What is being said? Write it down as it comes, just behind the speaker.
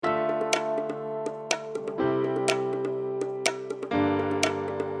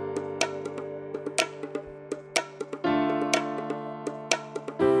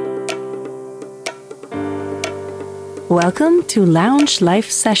Welcome to Lounge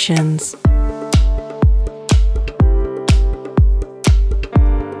Life Sessions.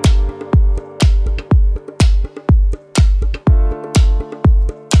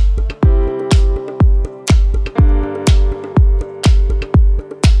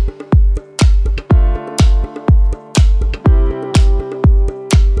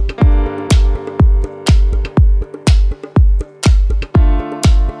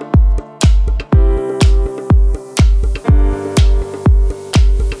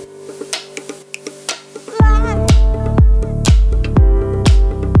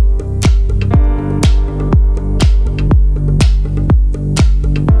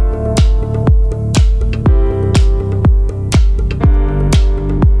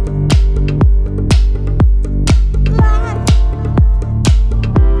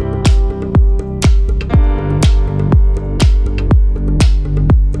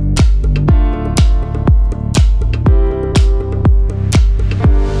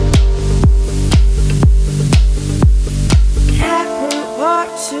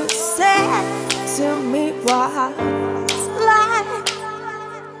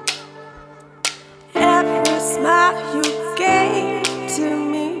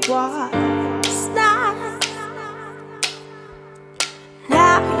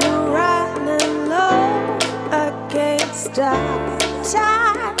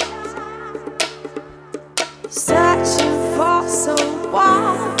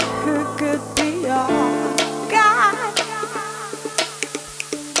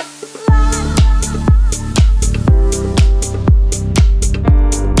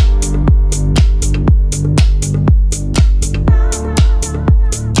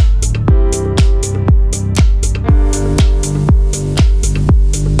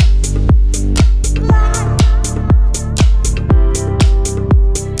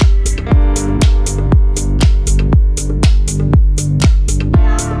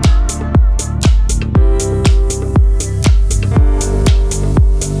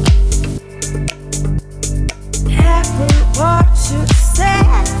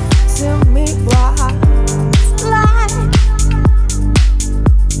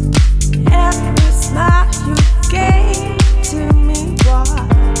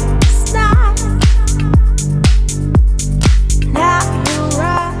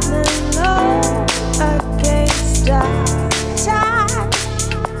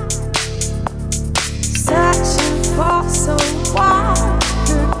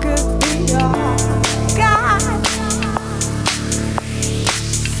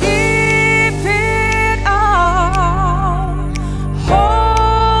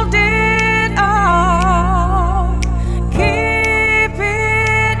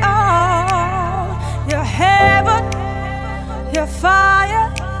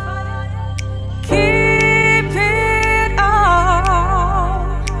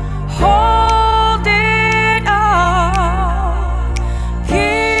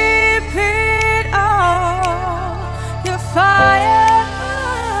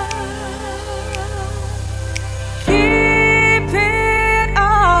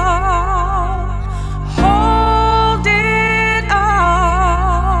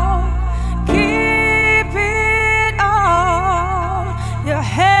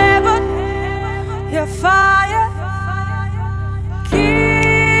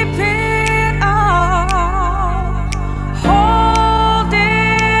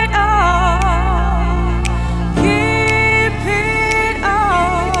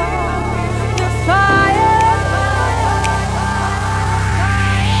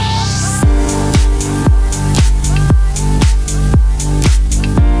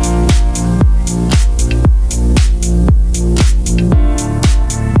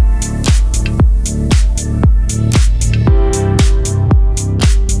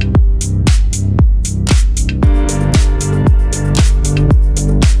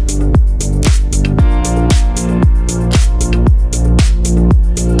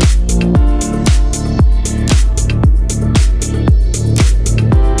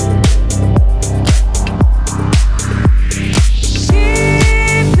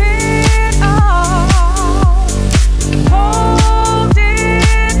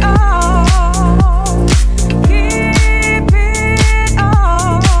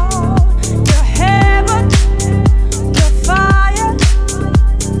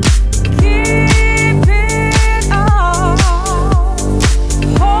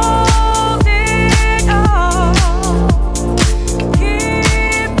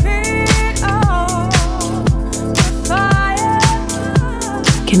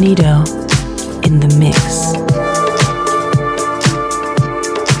 Canito in the mix.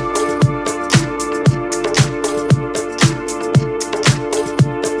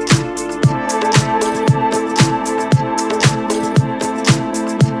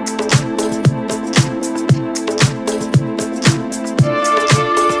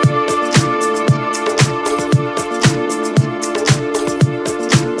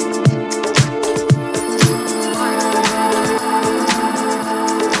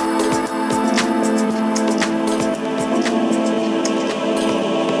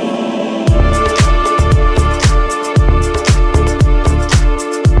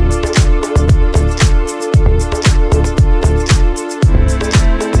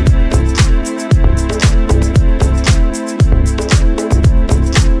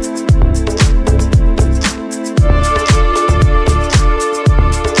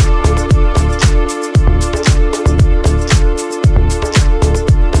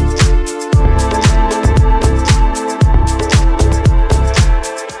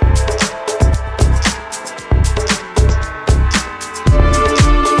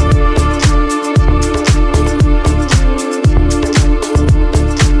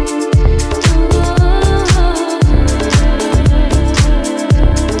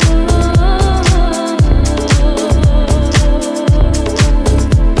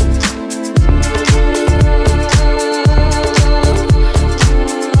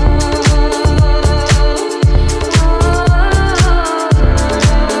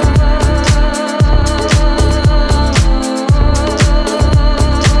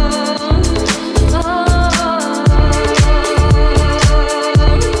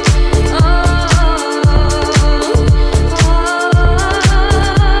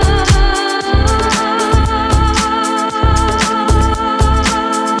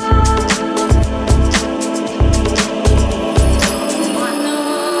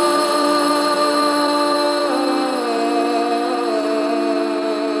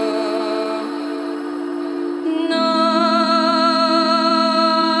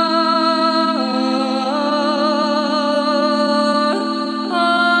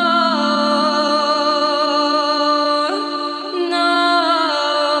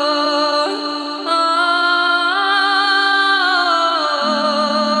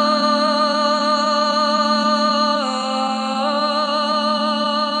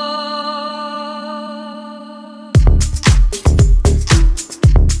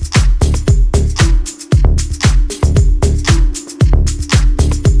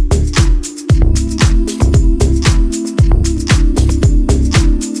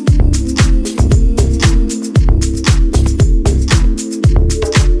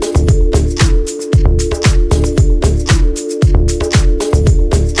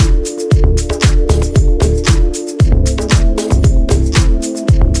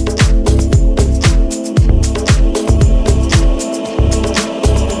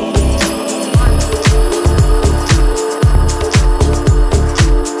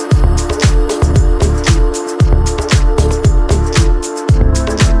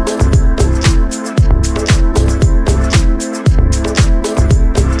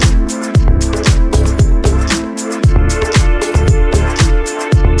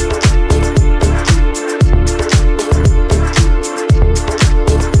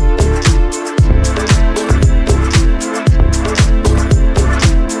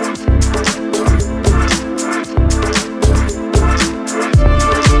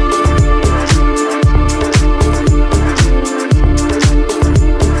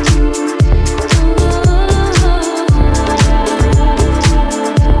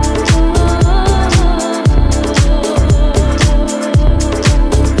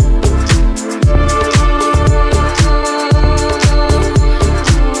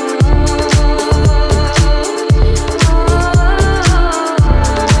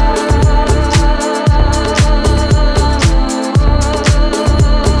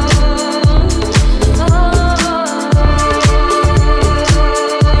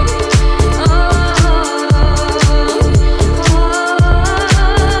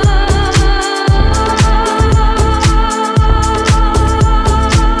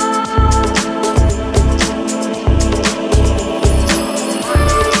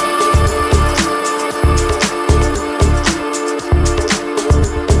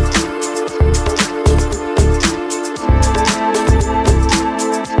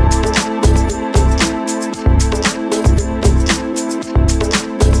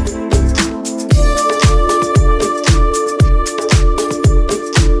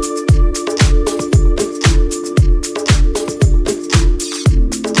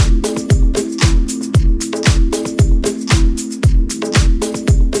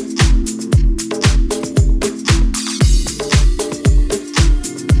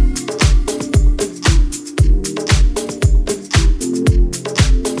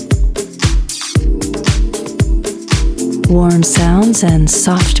 warm sounds and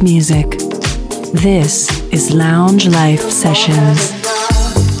soft music. This is Lounge Life Sessions.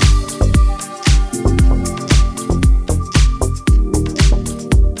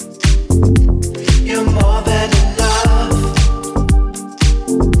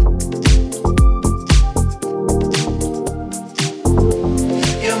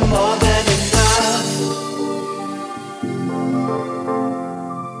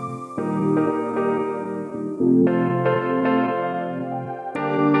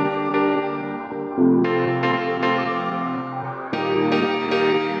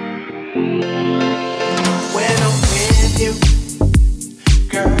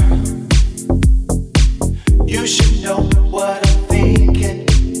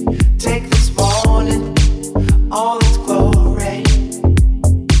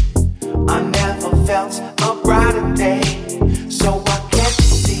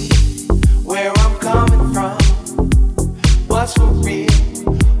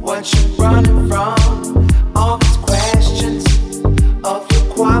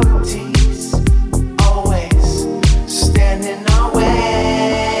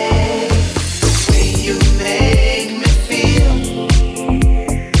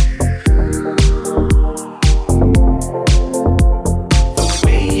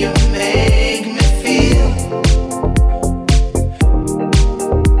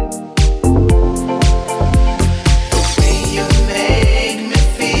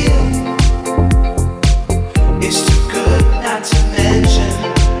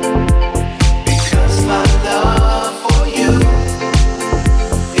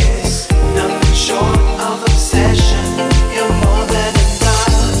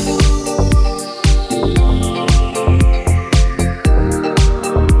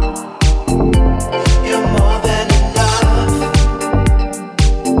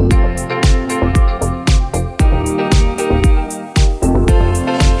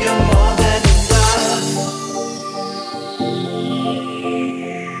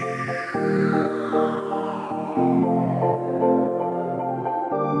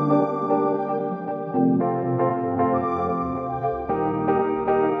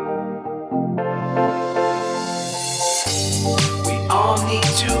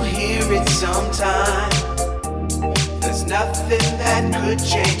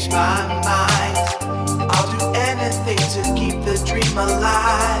 Keep the dream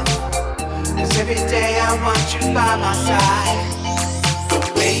alive.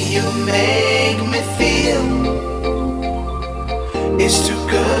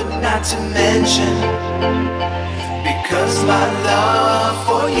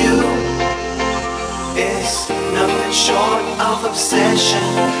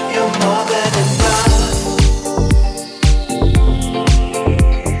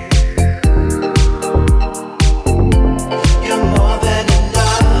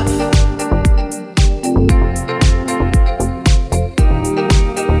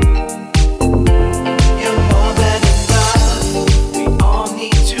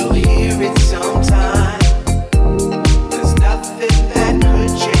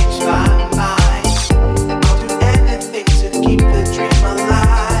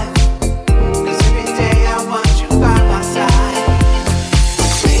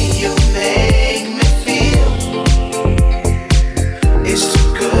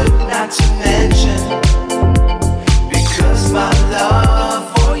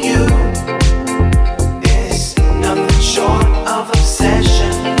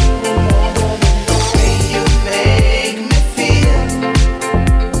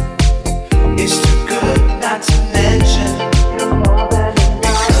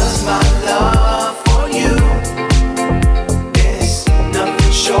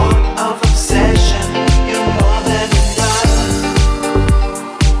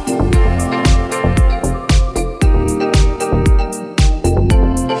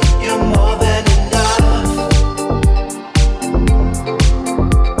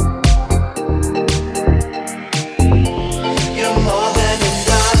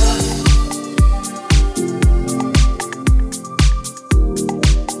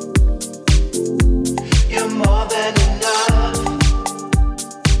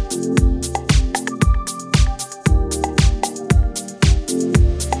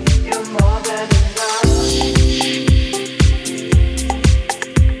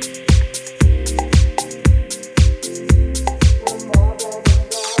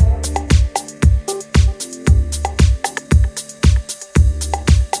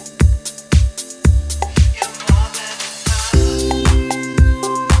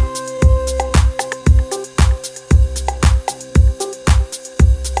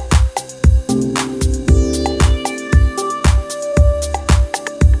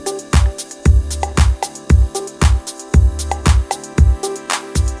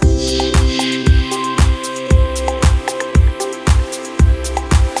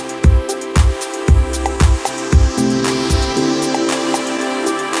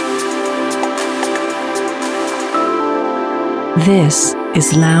 This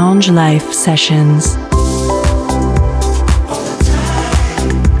is Lounge Life Sessions.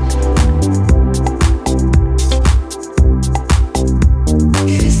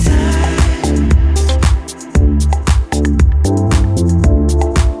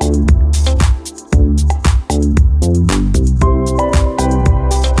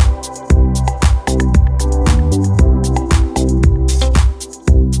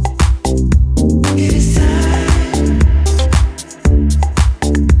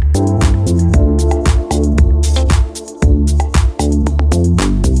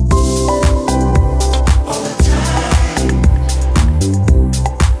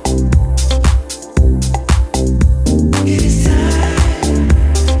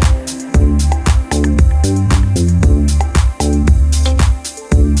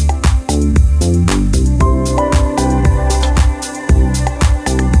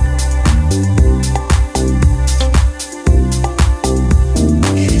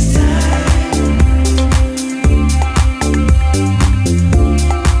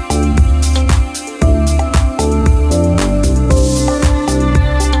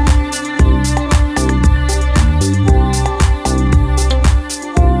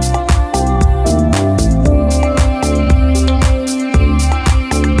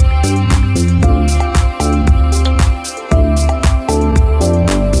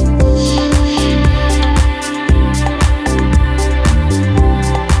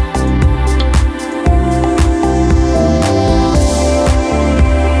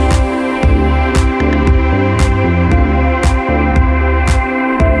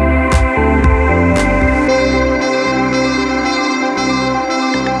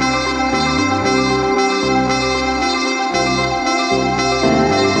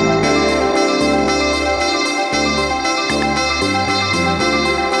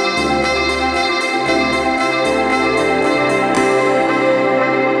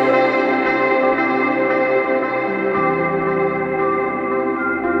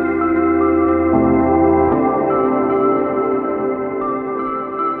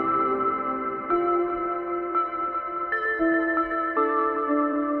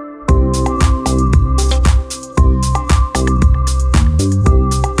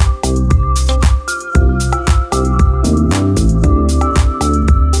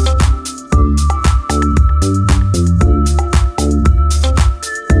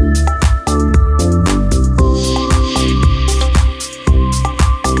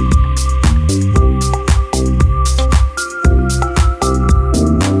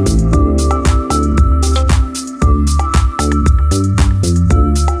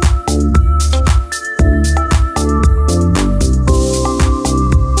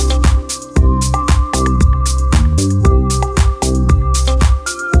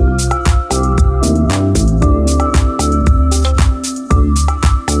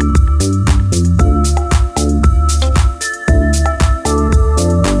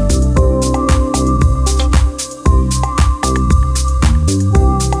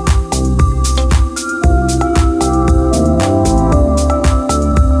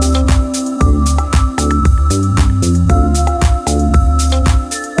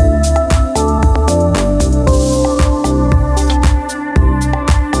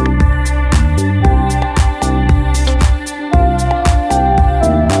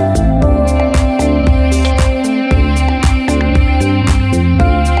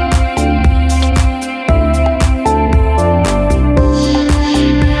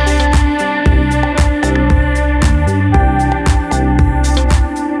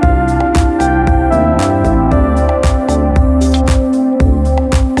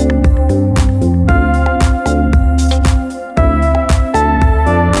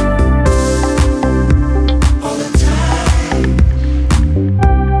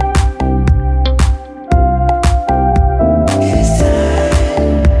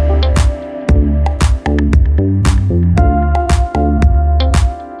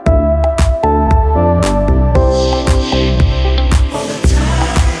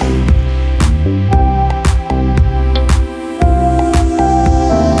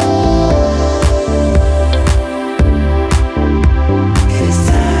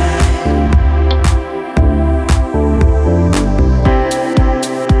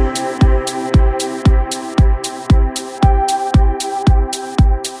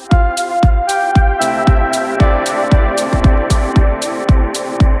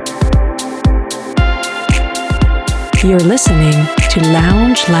 You're listening to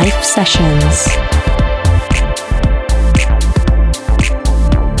Lounge Life Sessions.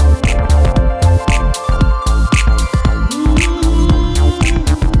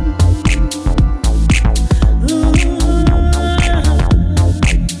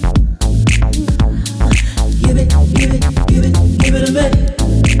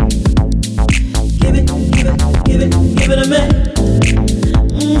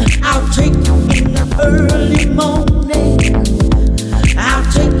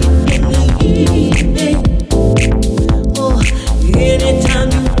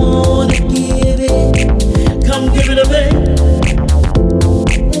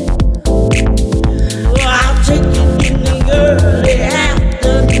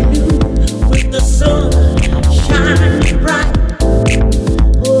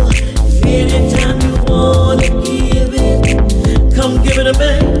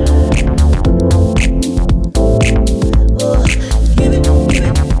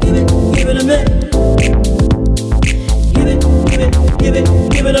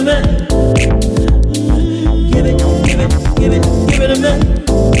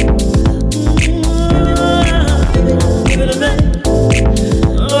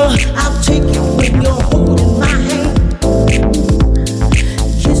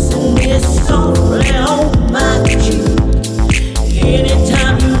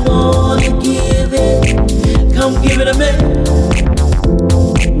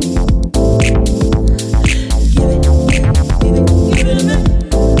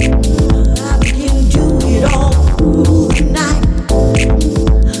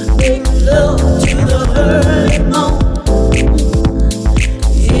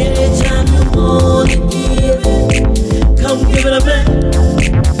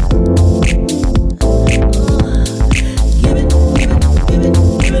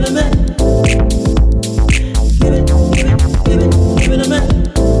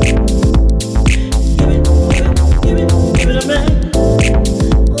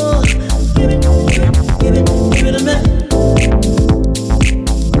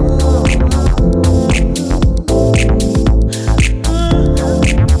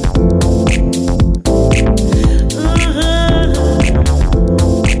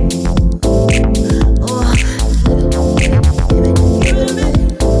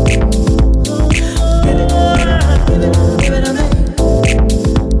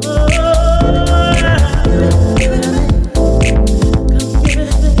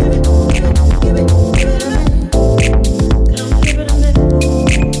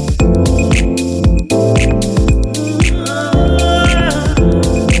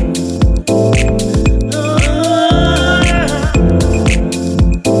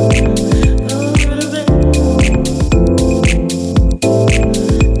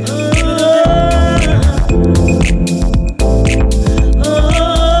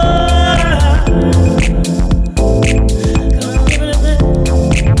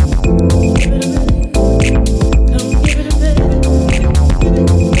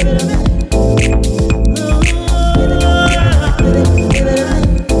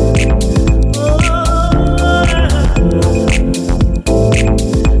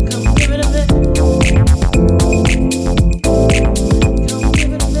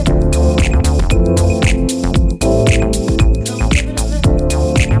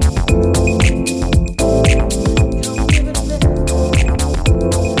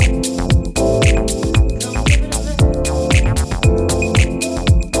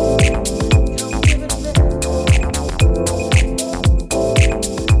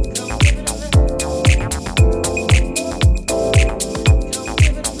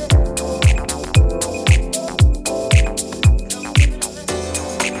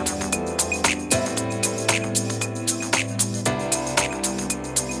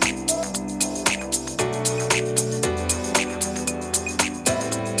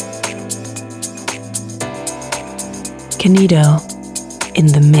 Canido in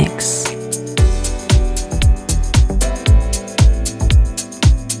the mix.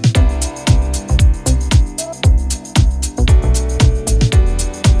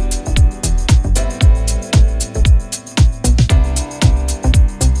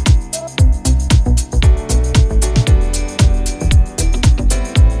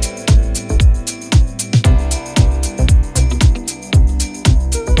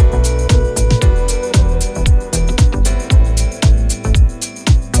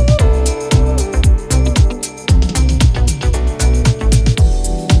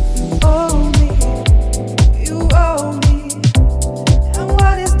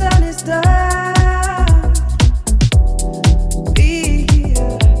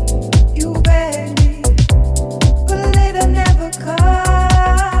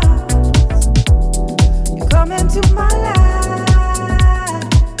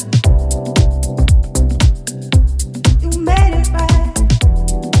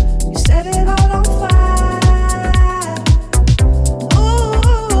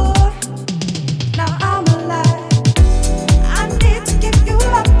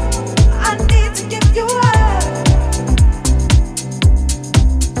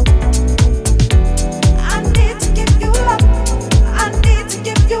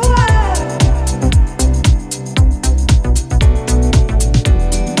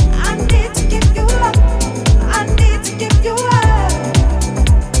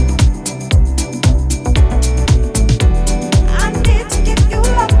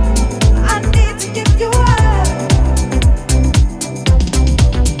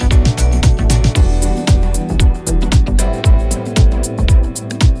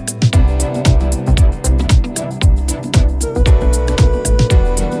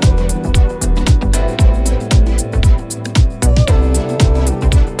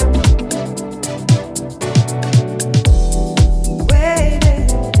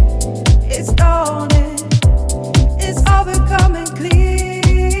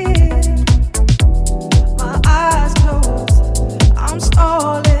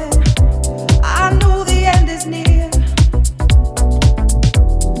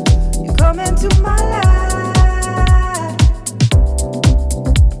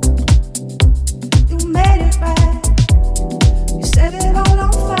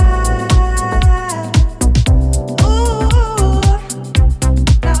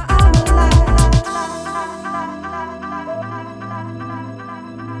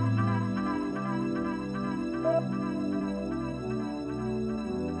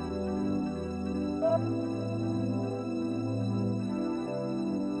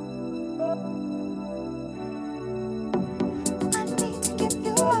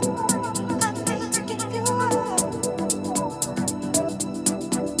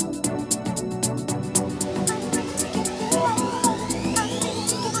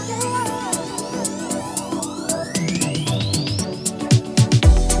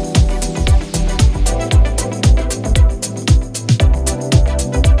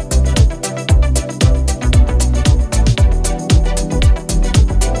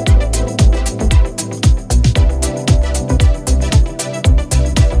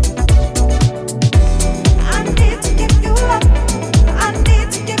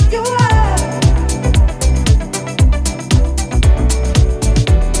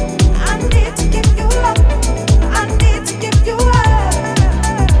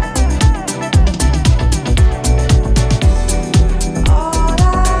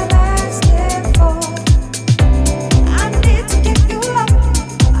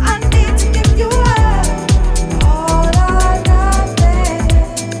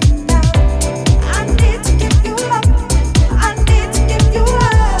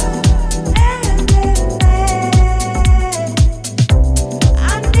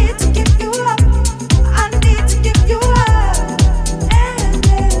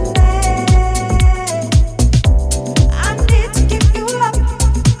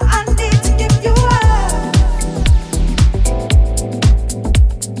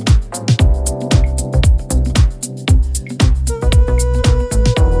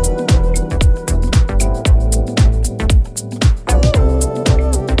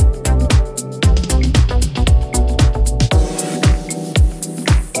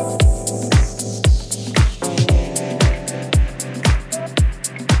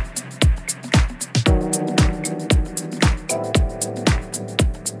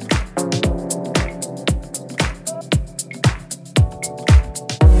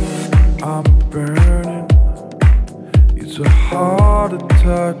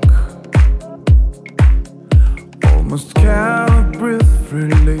 Almost can't breathe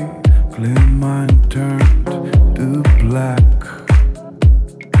freely. Clear mind turned to black.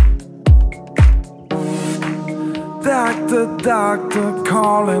 Doctor, doctor,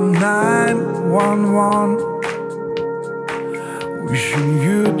 calling 911, wishing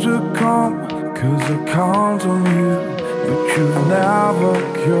you to come, 'cause I count on you, but you've never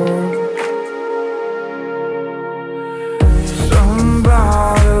cured.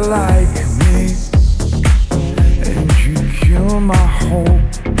 Somebody like me, and you kill my hope.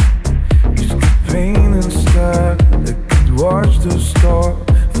 It's the pain instead that could watch the star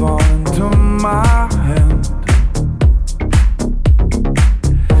fall into my hand.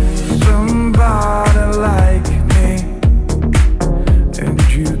 Somebody like me, and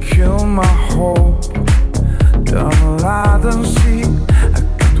you kill my hope. Down the light and see, I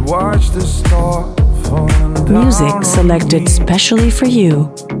could watch the star falling down. Music selected specially for you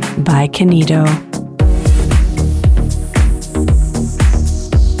by Kenito.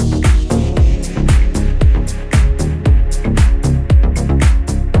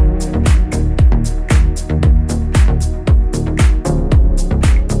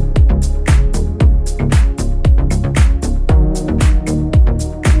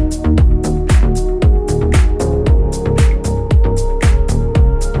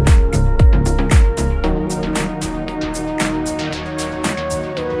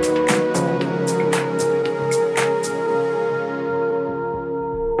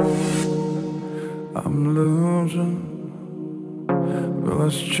 I'm losing, the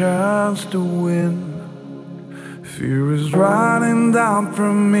last chance to win. Fear is running down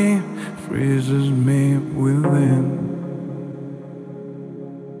from me, freezes me within.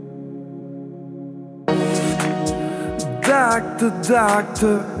 Doctor,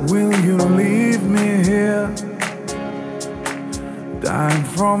 doctor, will you leave me here? Dying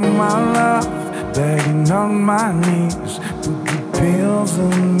from my love, begging on my knees, put the pills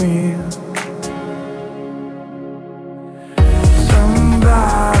in me.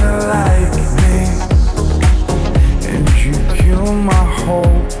 Somebody like me, and you kill my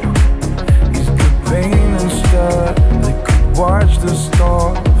hope. Is the pain instead that could watch the star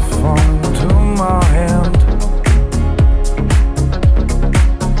fall into my hand.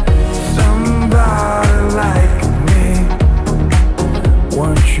 Somebody like me,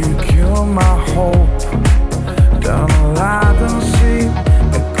 once you kill my hope. Down the light and see,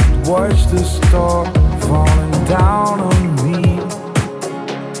 I could watch the star falling down on me.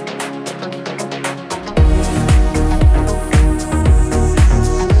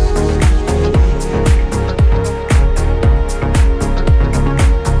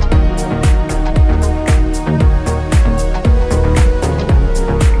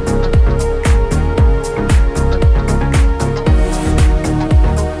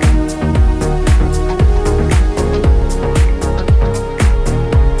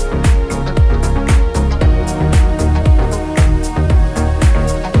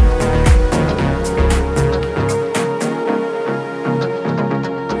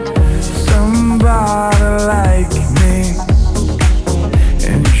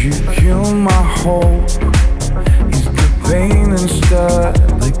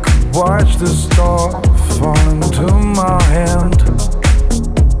 Watch the star fall into my hand.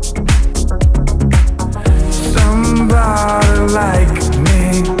 Somebody like me,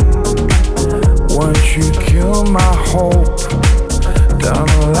 once you kill my hope. Down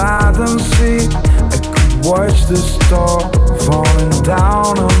the light and see, I could watch the star falling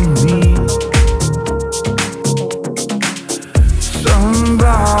down on me.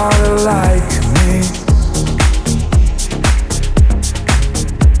 Somebody like me.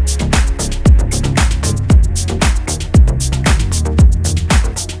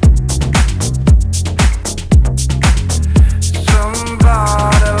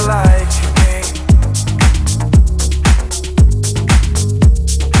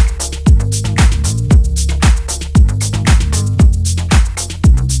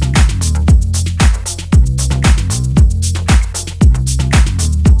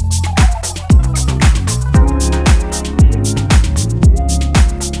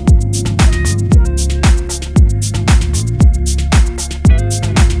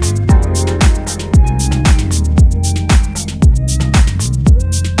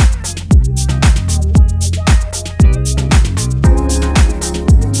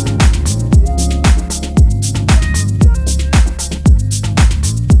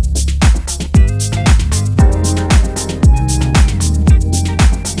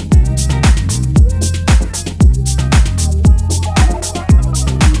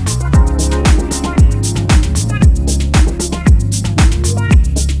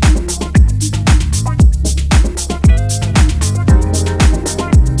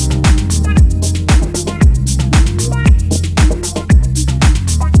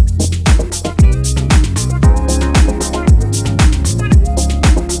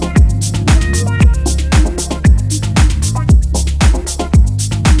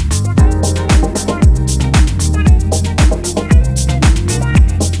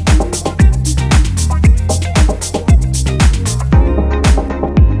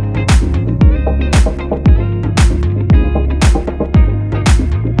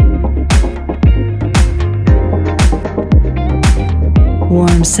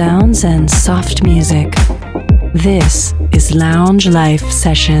 Warm sounds and soft music. This is Lounge Life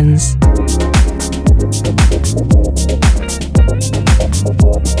Sessions.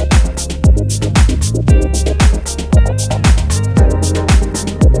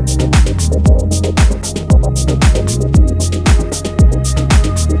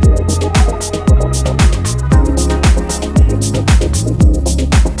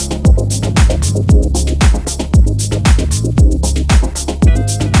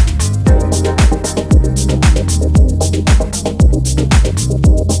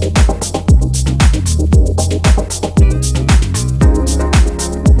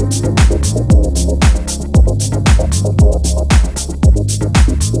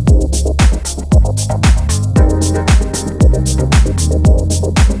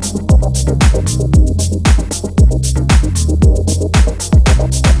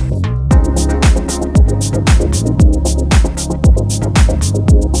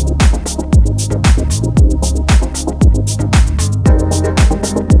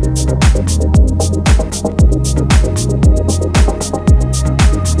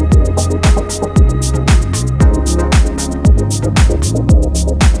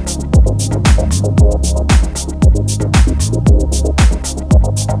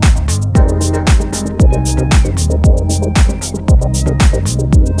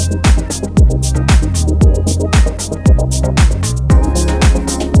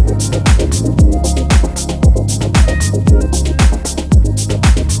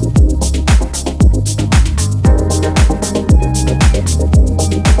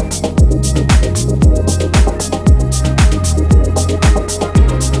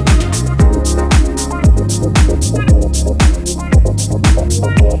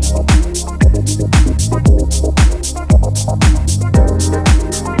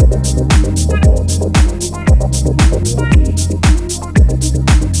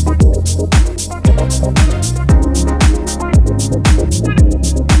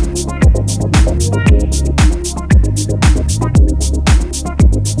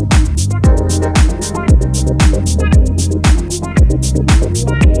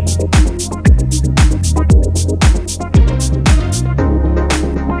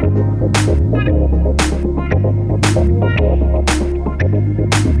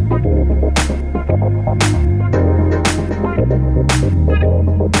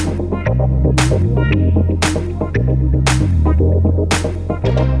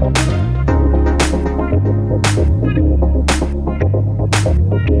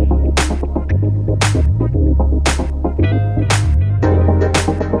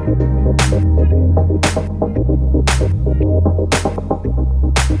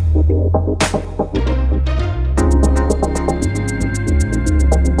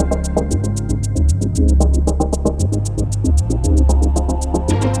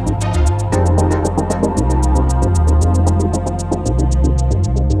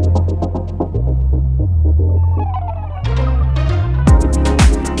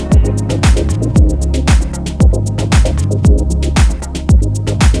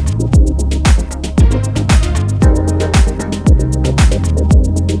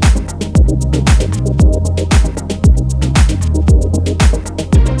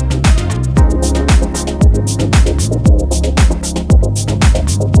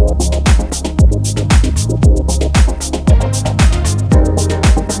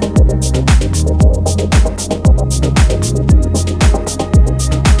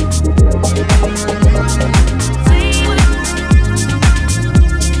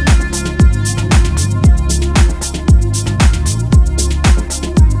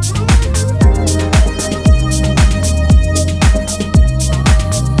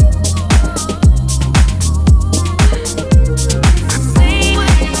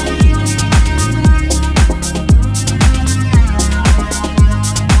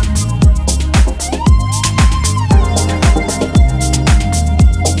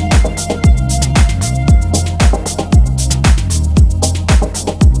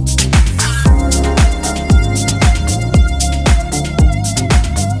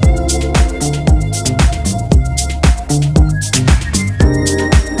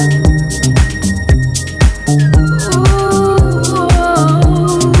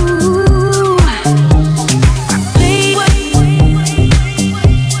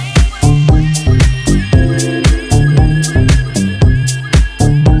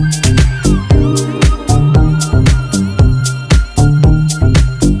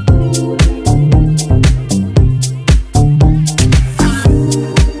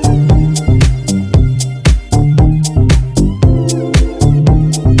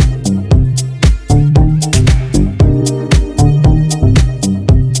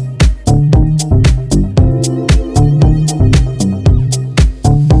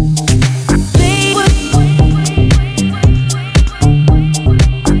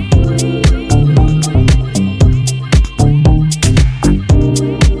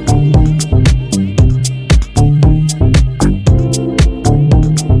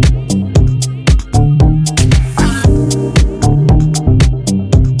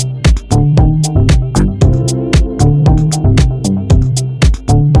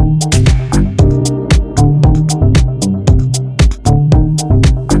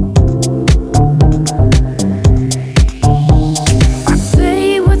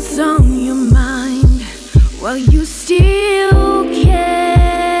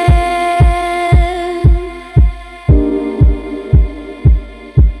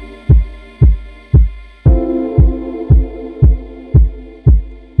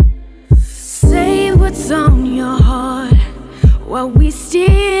 what's on your heart while we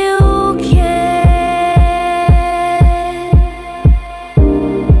still care.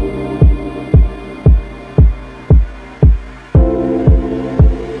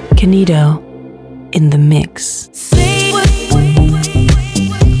 Canito in the mix. Say what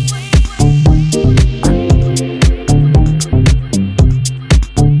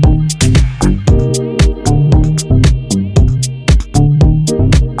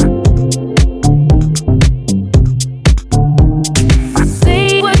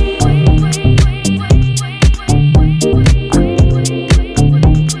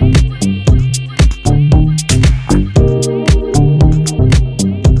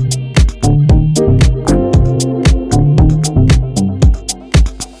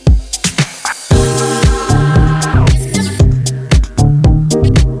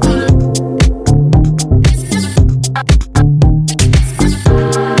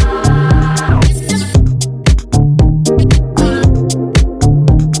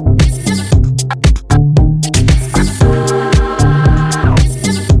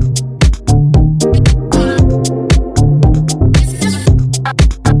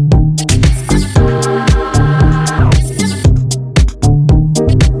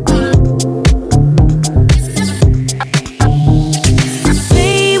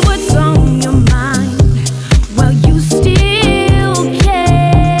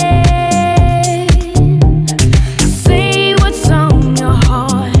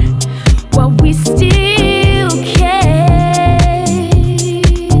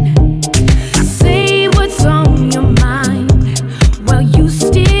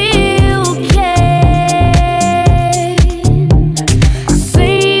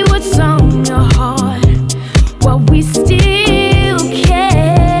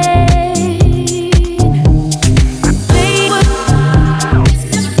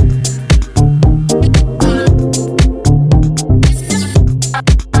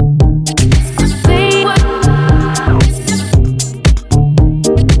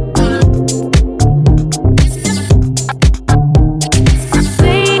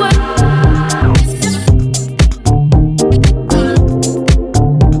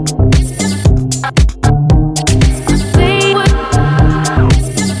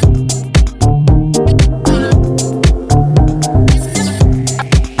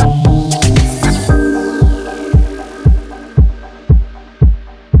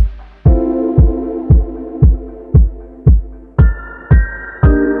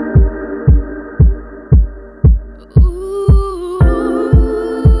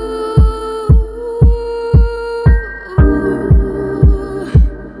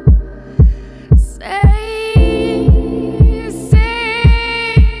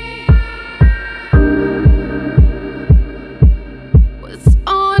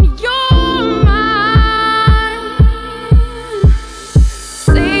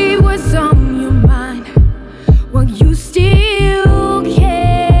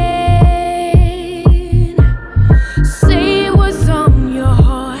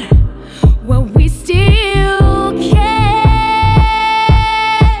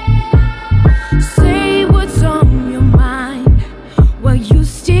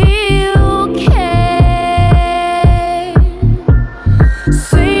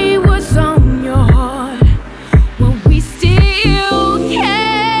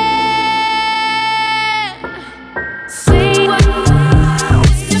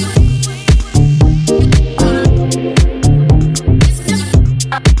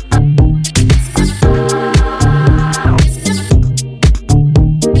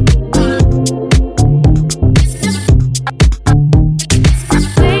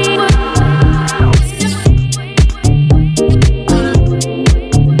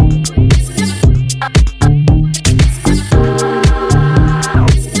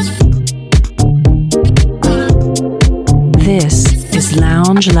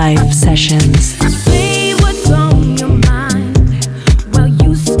Lounge Life Sessions. say what's on your mind while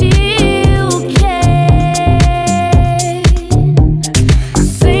you still can.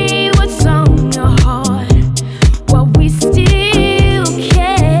 Say what's on your heart while we still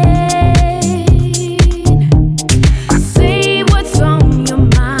can. Say what's on your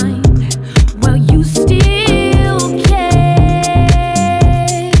mind while you still can.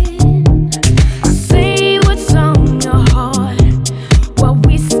 Say what's on your heart while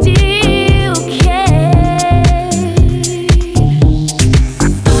we still can.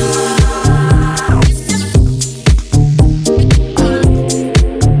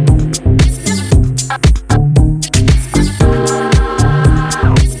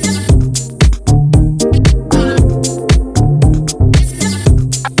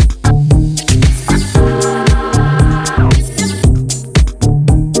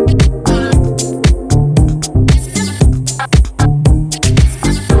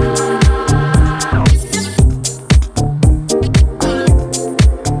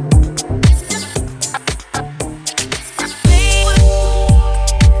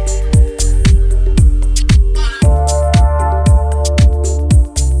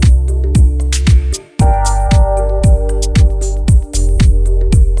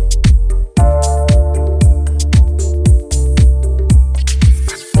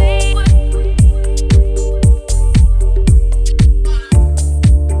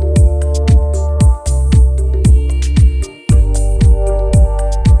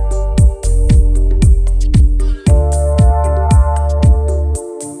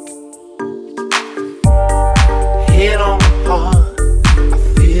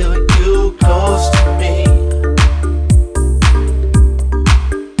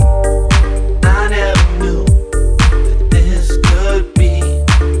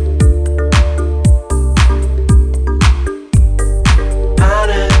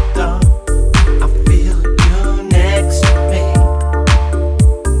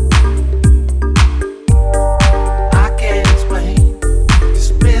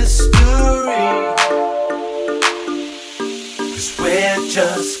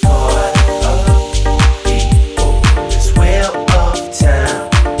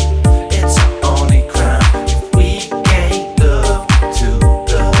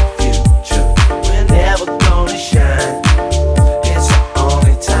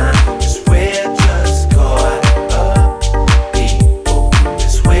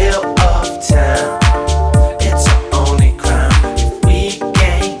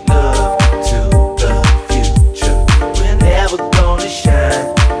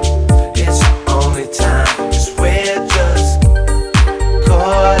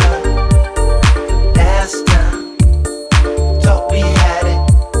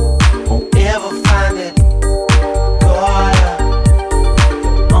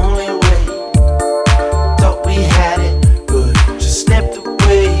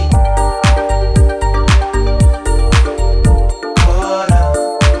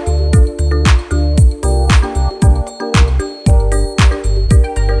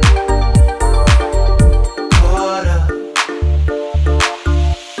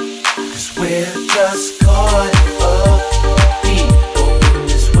 just caught up people in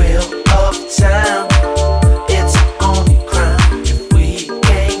this wheel of time. It's only crime if we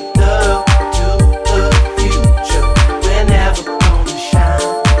can't look to the future. We're never gonna shine.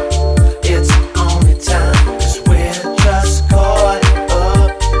 It's only time, 'cause we're just caught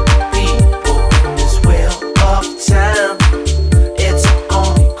up people in this wheel of time. It's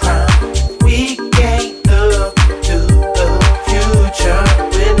only crime if we can't look to the future.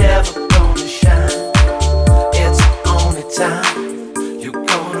 We're never gonna shine. It's only time. You're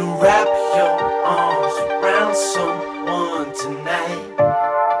gonna wrap your arms around someone tonight,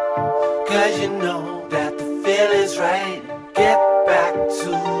 'cause you know that the feeling's right. Get back to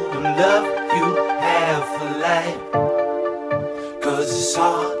the love you have for life, 'cause it's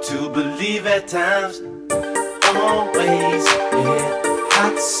hard to believe at times. Always get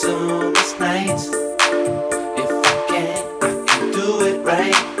hot summer's nights. If I can do it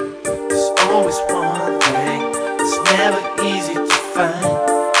right. There's always one thing that's never easy to find.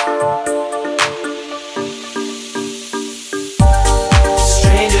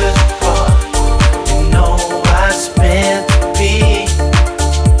 Strangers apart, you know I spent to be.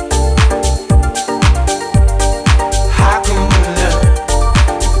 How can we learn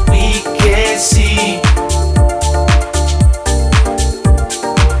if we can't see?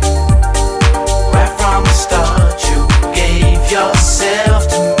 Right from the start, you gave yourself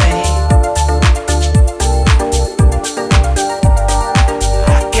to me.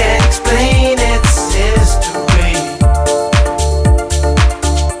 I can't explain its history,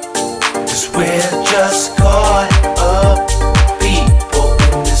 'cause we're just caught up people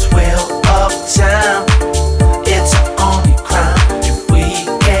in this wheel of time. It's only crime if we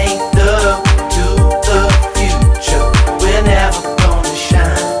can't look to the future. We're never gonna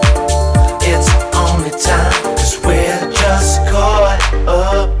shine. It's only time, 'cause we're just caught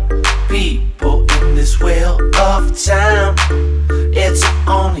up people in this wheel of time. It's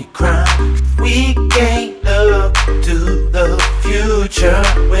only crime if we can't look to the future.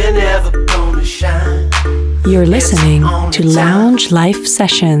 We're never gonna shine. You're listening to Lounge Life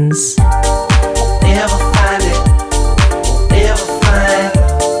Sessions. Never find it. Never find.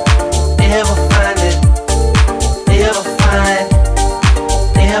 Never find it. Never find.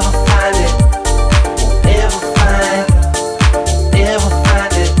 Never find it. Never find. Never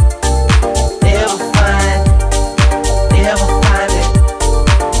find it. Never find. Never find it.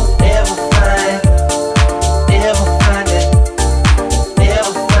 Never find. Never find it.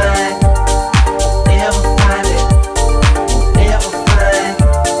 Never find. Never find it. Never find.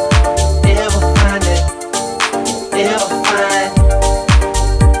 Never find it. Never find.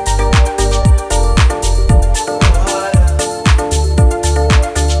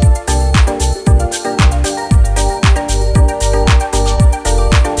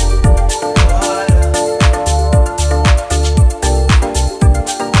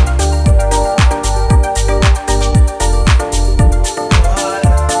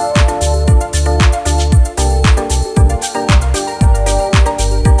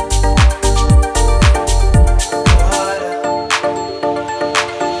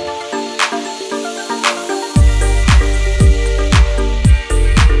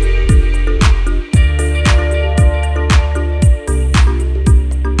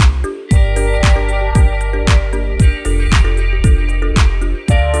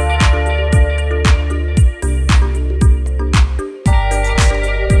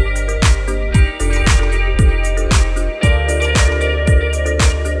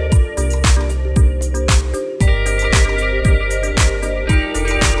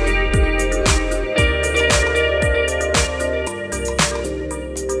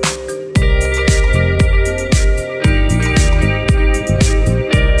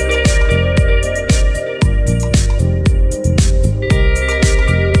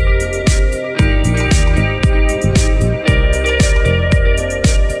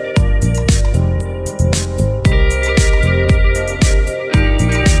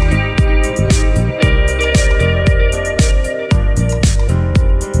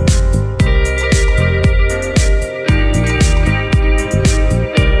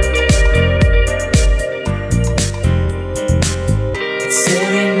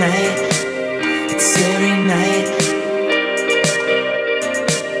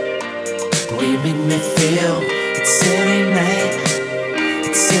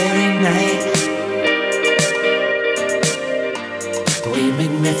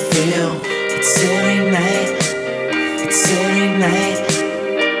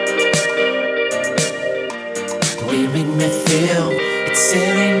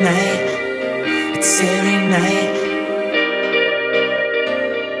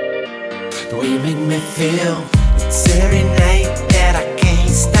 the way you make me feel. It's every night that I can't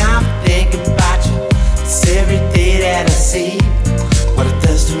stop thinking about you. It's every day that I see what it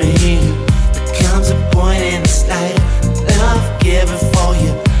does to me. There comes a point in this life, love giving for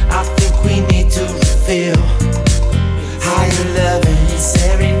you. I think we need to reveal how you love it. It's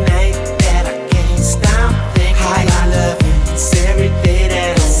every night that I can't stop thinking how you love it. It's every day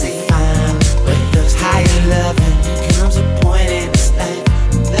that I see how you love it. There comes a point in this life,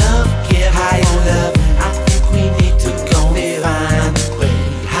 love giving how you love it. I think we need to go find a way.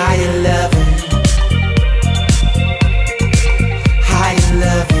 How you love it. How you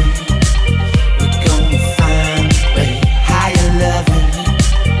love it. We're gonna find a way. How you love it.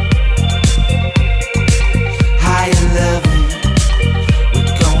 How you love it.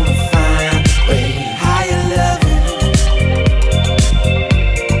 We're gonna find a way. How you love it.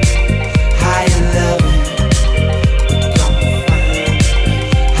 How you love it. We're gonna find a way.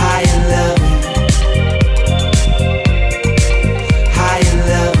 How you love it. How you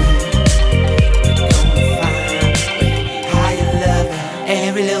love it. We're gonna find a way. How you love it.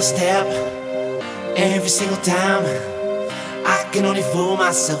 Every little step, every single time, I can only fool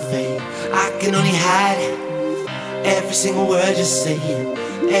myself, babe. I can only hide every single word you say,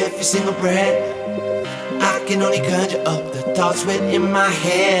 every single breath. I can only conjure up the thoughts within my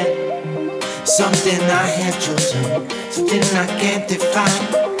head. Something I have chosen, something I can't define.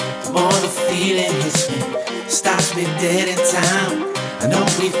 The more the feeling hits me, stops me dead in time. I know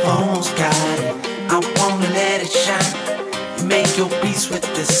we've almost got it, I wanna let it shine. You make your peace with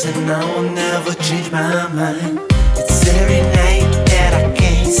this and I will never change my mind. It's every night that I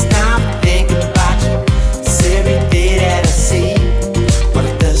can't stop thinking about you. It's every day that I see what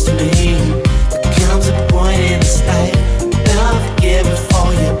it does to me. There comes a point in this life, love giving for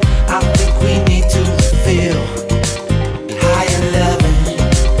you. I think we need to feel how you love it.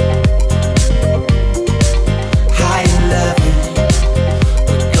 How you love it.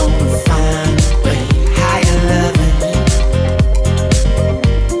 We're gonna find a way. How you love it.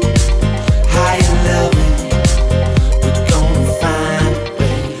 How you love it. We're gonna find a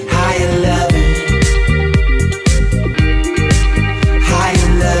way. How you love it. How you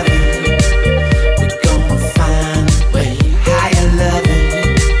love it. We're gonna find a way. How you love it.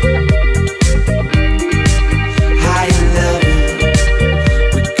 How you love it.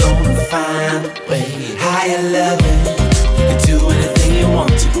 We're gonna find a way. How you love it. You can do anything you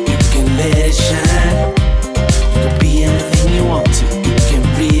want to. You can let it shine. You can be anything you want to. You can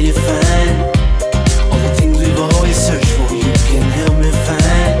redefine all the things we've always searched for. You can help me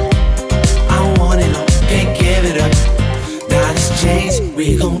find. I want it all, can't give it up. Now this chance we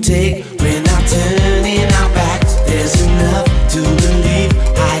gon' take, we're not turning our backs. There's enough to believe.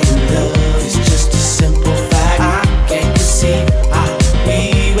 How you love is just a simple fact. I can't conceive how we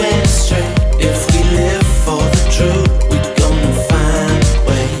went astray. If we live for the truth, we're gonna find a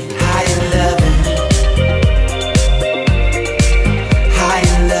way. How you love it. How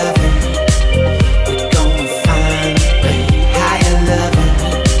you love it. We're gonna find a way. How you love it.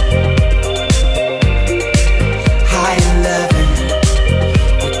 How you love it.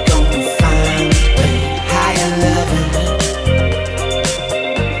 We're gonna find a way. How you love it.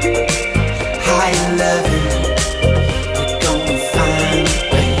 How you love it. We're gonna find a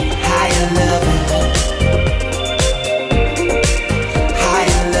way. How you love it. How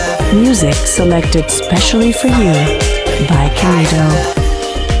you love it. Music selected specially for you by Camito.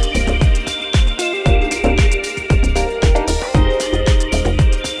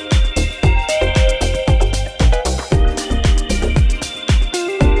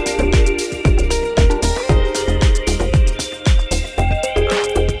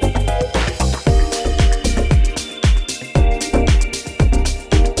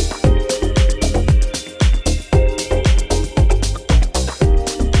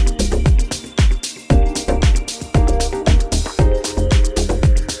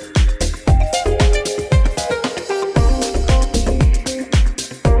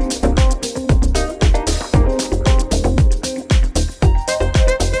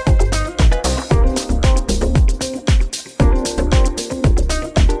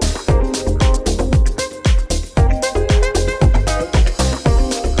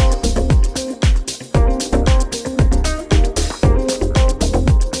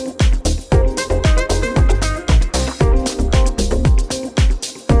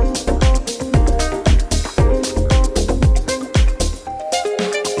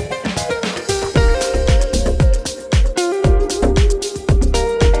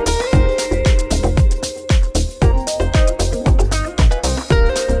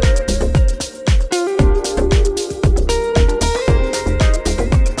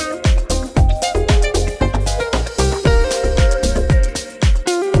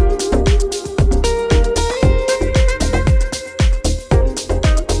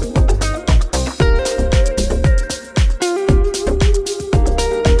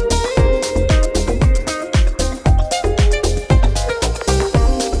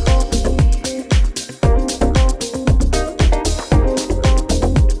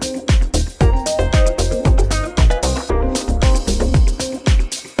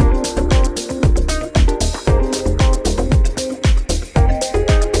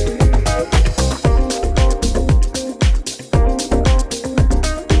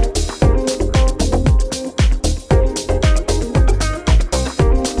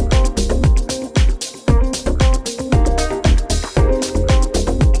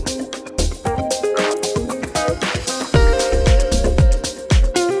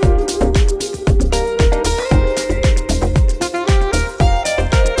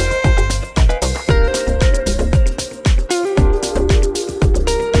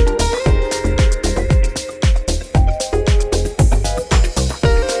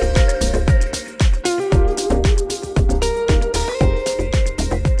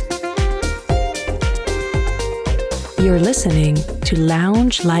 You're listening to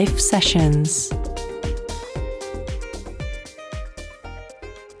Lounge Life Sessions.